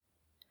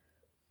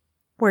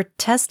we're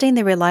testing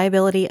the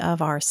reliability of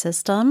our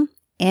system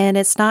and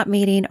it's not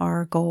meeting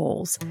our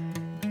goals,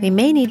 we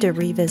may need to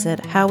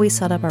revisit how we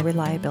set up our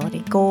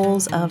reliability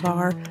goals of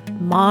our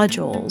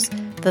modules,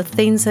 the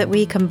things that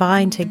we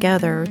combine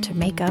together to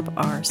make up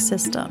our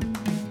system.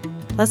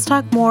 Let's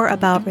talk more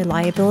about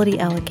reliability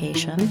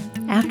allocation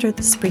after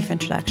this brief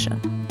introduction.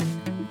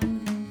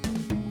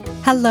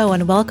 Hello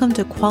and welcome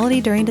to Quality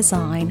During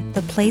Design,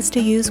 the place to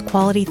use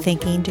quality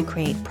thinking to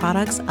create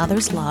products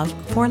others love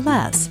for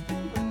less.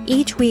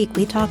 Each week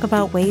we talk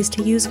about ways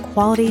to use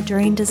quality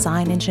during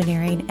design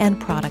engineering and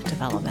product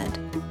development.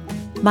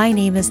 My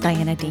name is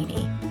Diana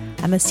Deeney.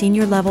 I'm a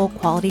senior level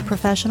quality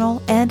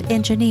professional and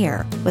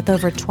engineer with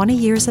over 20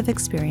 years of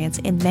experience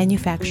in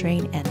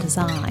manufacturing and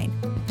design.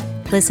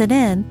 Listen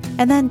in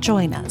and then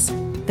join us.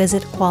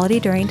 Visit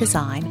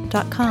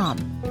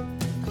qualityduringdesign.com.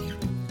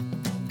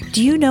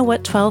 Do you know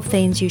what 12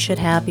 things you should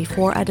have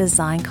before a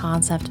design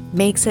concept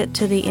makes it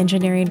to the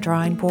engineering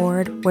drawing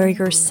board where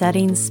you're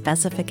setting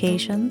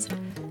specifications?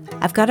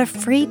 I've got a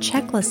free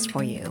checklist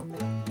for you,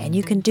 and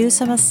you can do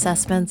some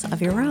assessments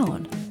of your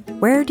own.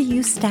 Where do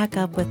you stack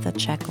up with the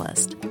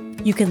checklist?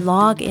 You can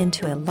log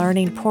into a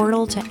learning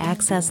portal to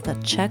access the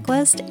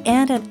checklist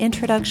and an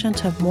introduction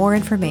to more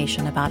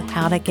information about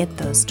how to get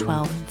those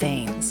 12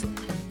 things.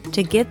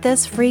 To get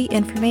this free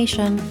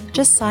information,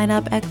 just sign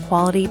up at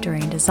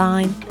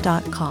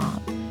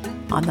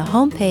qualityduringdesign.com. On the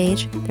home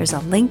page, there's a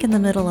link in the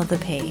middle of the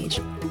page.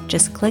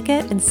 Just click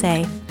it and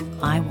say,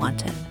 I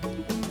want it.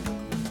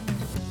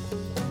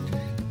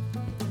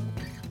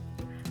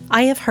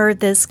 I have heard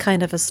this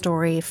kind of a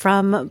story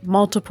from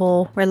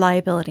multiple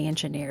reliability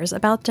engineers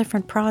about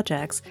different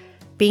projects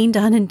being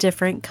done in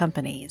different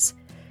companies.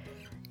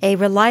 A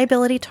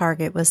reliability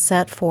target was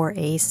set for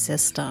a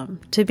system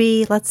to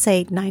be, let's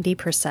say,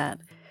 90%.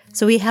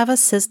 So we have a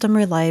system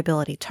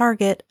reliability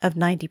target of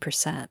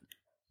 90%.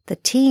 The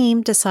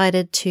team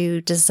decided to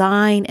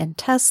design and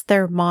test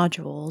their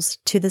modules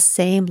to the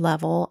same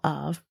level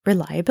of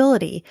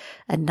reliability,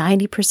 a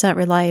 90%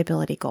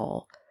 reliability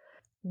goal.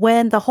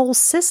 When the whole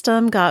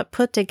system got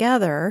put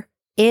together,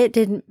 it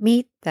didn't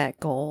meet that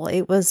goal.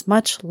 It was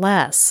much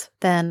less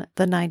than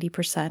the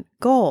 90%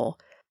 goal.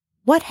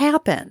 What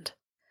happened?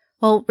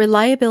 Well,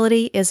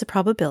 reliability is a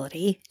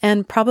probability,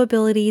 and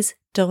probabilities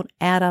don't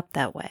add up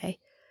that way.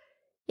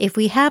 If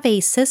we have a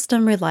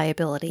system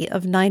reliability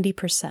of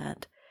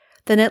 90%,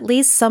 then at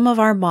least some of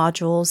our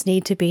modules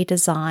need to be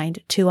designed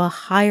to a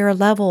higher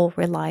level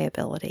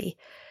reliability.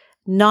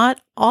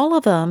 Not all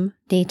of them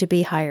need to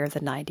be higher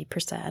than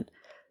 90%.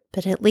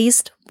 But at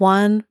least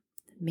one,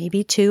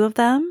 maybe two of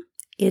them,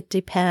 it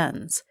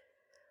depends.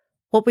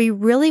 What we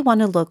really want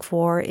to look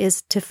for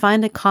is to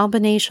find a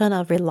combination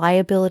of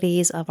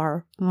reliabilities of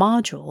our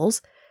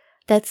modules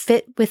that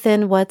fit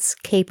within what's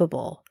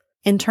capable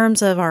in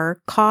terms of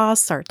our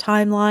costs, our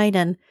timeline,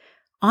 and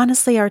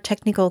honestly, our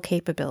technical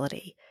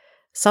capability.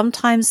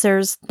 Sometimes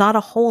there's not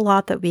a whole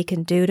lot that we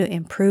can do to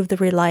improve the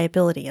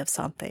reliability of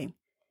something.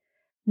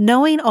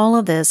 Knowing all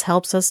of this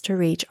helps us to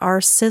reach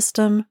our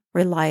system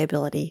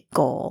reliability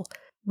goal.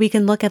 We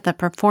can look at the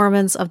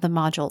performance of the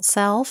module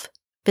itself,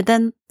 but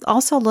then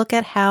also look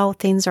at how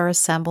things are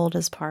assembled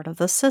as part of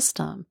the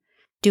system.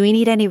 Do we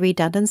need any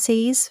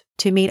redundancies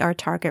to meet our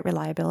target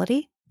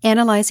reliability?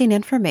 Analyzing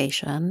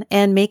information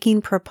and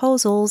making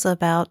proposals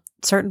about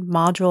certain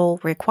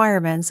module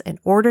requirements in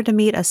order to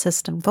meet a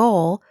system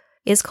goal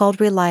is called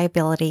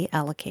reliability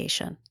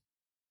allocation.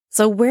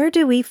 So where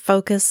do we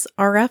focus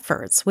our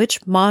efforts?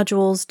 Which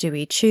modules do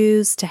we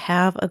choose to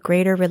have a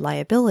greater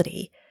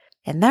reliability?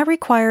 And that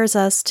requires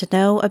us to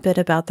know a bit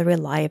about the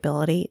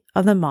reliability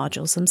of the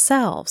modules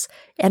themselves.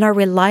 And our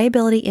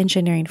reliability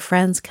engineering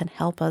friends can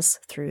help us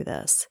through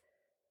this.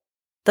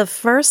 The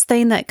first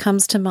thing that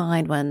comes to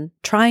mind when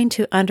trying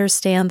to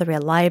understand the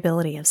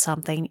reliability of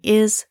something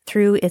is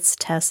through its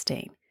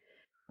testing.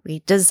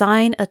 We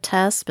design a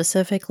test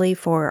specifically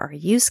for our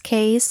use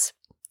case,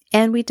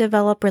 and we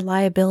develop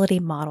reliability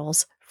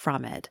models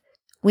from it.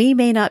 We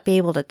may not be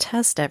able to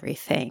test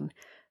everything.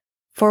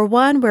 For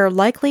one, we're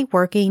likely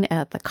working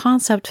at the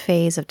concept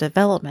phase of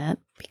development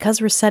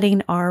because we're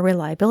setting our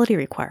reliability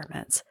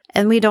requirements,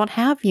 and we don't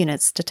have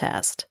units to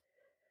test.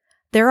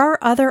 There are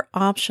other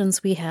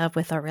options we have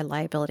with our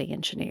reliability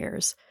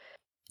engineers.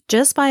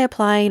 Just by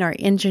applying our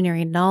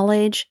engineering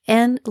knowledge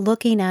and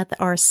looking at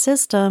our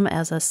system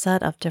as a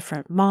set of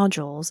different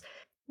modules,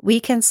 we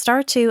can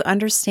start to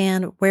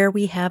understand where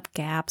we have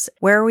gaps,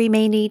 where we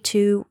may need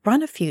to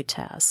run a few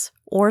tests,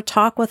 or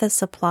talk with a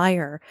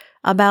supplier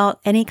about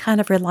any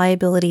kind of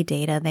reliability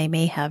data they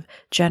may have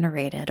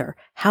generated or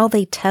how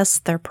they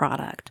test their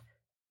product.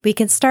 We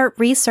can start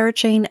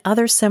researching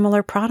other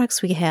similar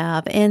products we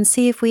have and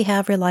see if we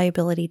have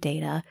reliability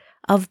data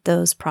of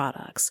those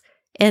products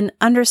and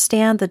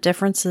understand the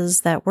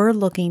differences that we're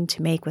looking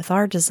to make with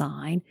our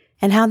design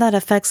and how that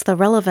affects the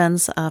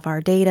relevance of our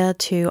data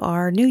to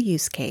our new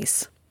use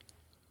case.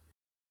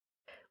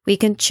 We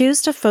can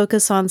choose to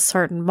focus on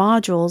certain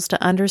modules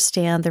to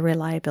understand the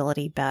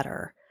reliability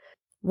better.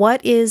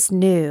 What is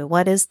new,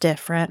 what is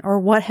different, or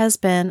what has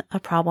been a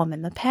problem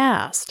in the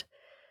past?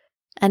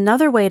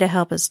 Another way to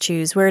help us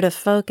choose where to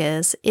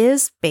focus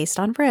is based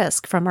on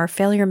risk from our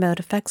failure mode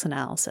effects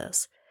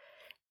analysis.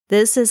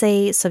 This is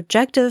a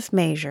subjective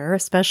measure,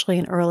 especially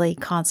in early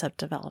concept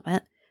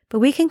development, but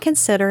we can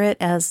consider it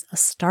as a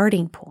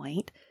starting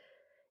point.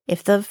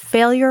 If the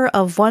failure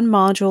of one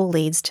module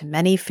leads to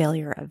many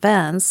failure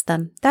events,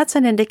 then that's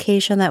an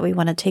indication that we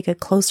want to take a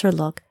closer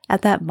look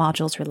at that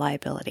module's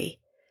reliability.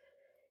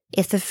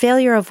 If the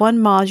failure of one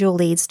module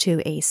leads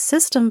to a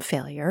system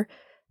failure,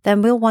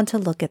 then we'll want to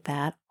look at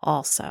that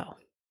also.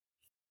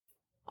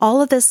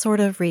 All of this sort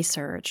of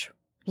research,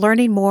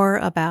 learning more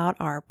about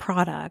our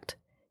product,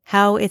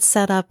 how it's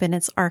set up in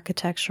its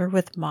architecture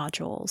with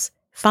modules,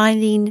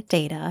 finding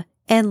data,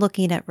 and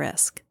looking at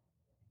risk.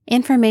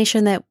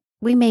 Information that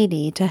we may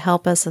need to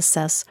help us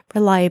assess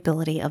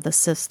reliability of the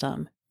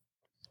system.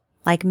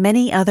 Like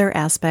many other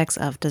aspects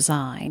of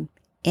design,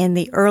 in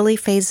the early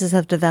phases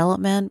of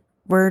development,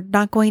 we're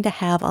not going to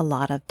have a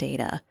lot of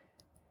data.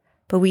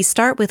 But we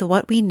start with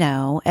what we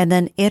know and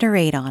then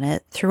iterate on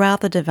it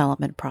throughout the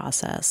development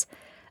process,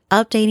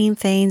 updating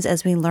things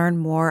as we learn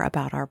more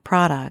about our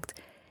product,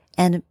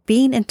 and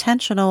being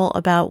intentional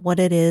about what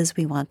it is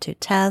we want to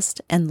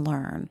test and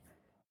learn.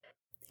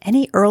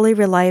 Any early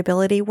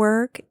reliability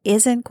work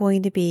isn't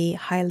going to be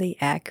highly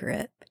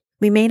accurate.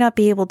 We may not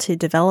be able to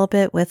develop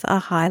it with a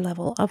high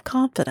level of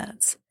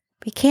confidence.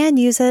 We can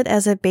use it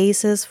as a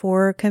basis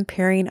for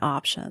comparing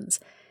options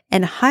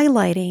and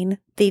highlighting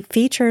the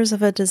features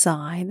of a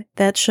design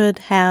that should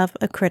have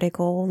a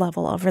critical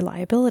level of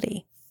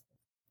reliability.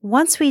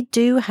 Once we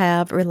do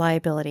have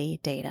reliability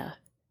data,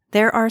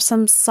 there are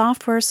some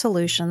software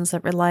solutions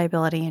that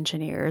reliability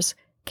engineers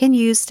can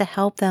use to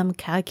help them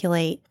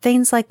calculate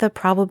things like the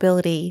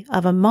probability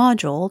of a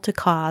module to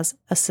cause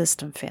a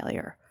system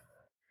failure.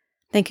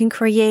 They can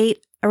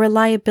create a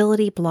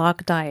reliability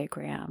block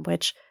diagram,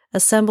 which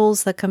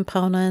assembles the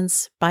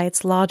components by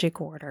its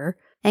logic order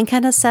and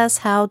can assess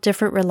how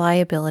different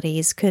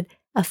reliabilities could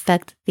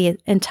affect the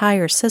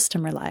entire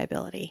system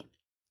reliability.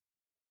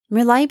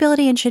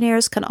 Reliability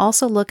engineers can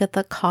also look at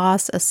the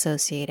costs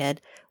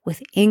associated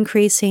with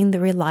increasing the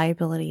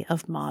reliability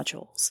of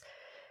modules.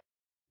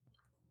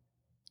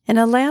 And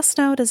a last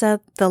note is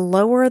that the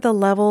lower the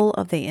level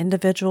of the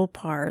individual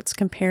parts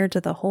compared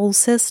to the whole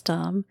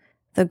system,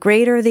 the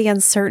greater the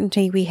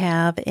uncertainty we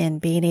have in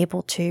being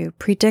able to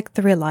predict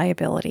the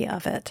reliability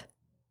of it.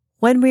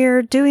 When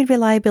we're doing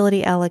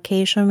reliability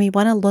allocation, we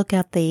want to look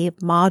at the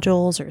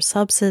modules or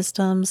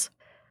subsystems.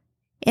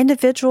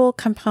 Individual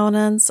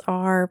components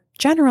are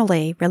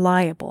generally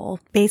reliable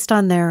based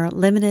on their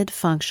limited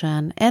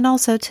function and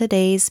also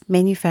today's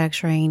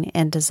manufacturing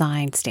and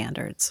design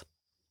standards.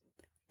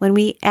 When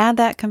we add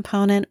that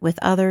component with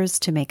others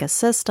to make a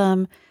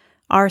system,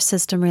 our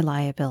system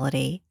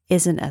reliability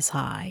isn't as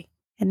high.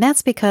 And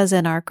that's because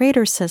in our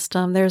greater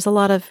system, there's a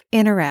lot of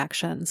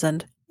interactions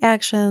and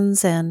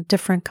actions and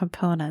different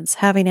components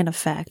having an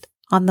effect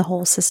on the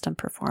whole system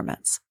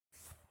performance.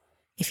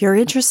 If you're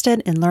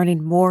interested in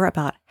learning more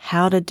about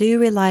how to do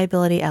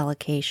reliability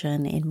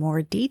allocation in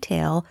more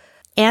detail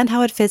and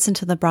how it fits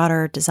into the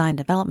broader design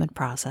development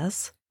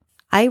process,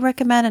 I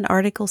recommend an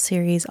article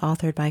series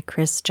authored by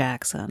Chris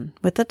Jackson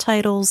with the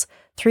titles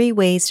 3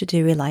 Ways to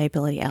Do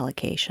Reliability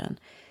Allocation.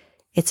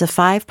 It's a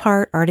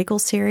 5-part article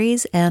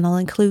series, and I'll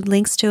include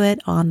links to it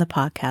on the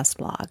podcast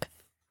blog.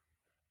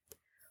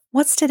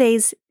 What's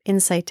today's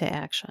insight to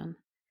action?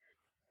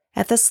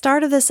 At the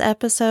start of this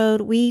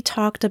episode, we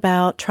talked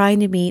about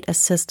trying to meet a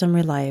system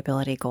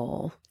reliability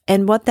goal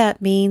and what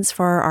that means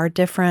for our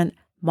different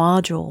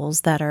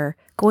modules that are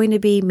going to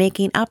be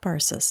making up our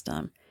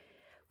system.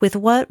 With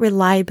what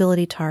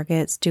reliability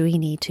targets do we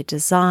need to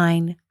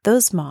design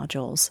those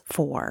modules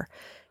for?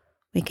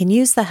 We can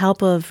use the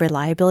help of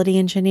reliability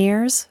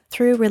engineers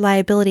through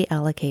reliability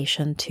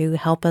allocation to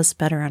help us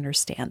better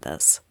understand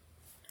this.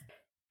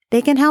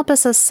 They can help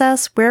us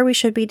assess where we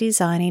should be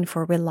designing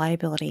for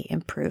reliability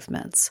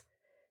improvements.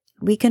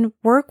 We can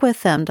work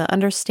with them to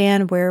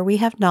understand where we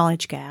have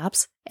knowledge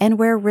gaps and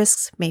where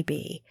risks may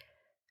be.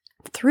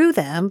 Through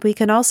them, we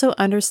can also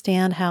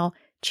understand how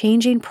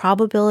changing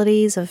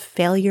probabilities of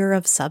failure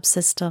of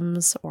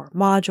subsystems or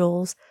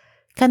modules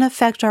can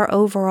affect our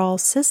overall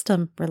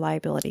system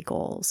reliability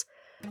goals.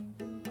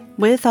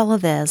 With all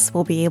of this,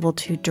 we'll be able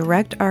to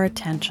direct our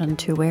attention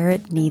to where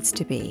it needs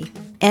to be,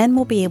 and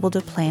we'll be able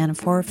to plan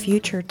for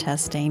future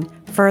testing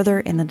further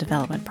in the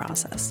development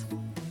process.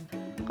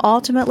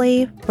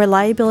 Ultimately,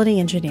 reliability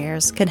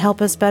engineers can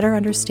help us better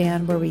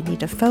understand where we need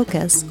to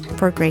focus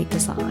for great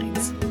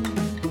designs.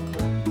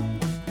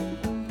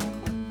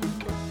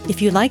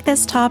 If you like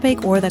this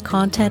topic or the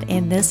content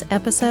in this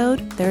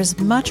episode, there's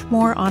much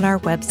more on our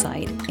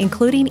website,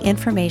 including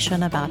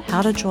information about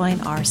how to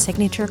join our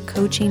signature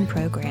coaching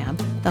program,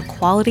 The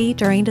Quality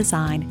During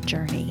Design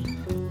Journey.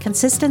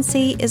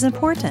 Consistency is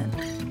important,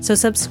 so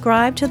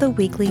subscribe to the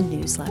weekly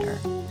newsletter.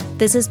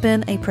 This has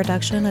been a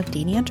production of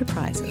Dini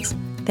Enterprises.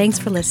 Thanks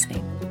for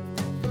listening.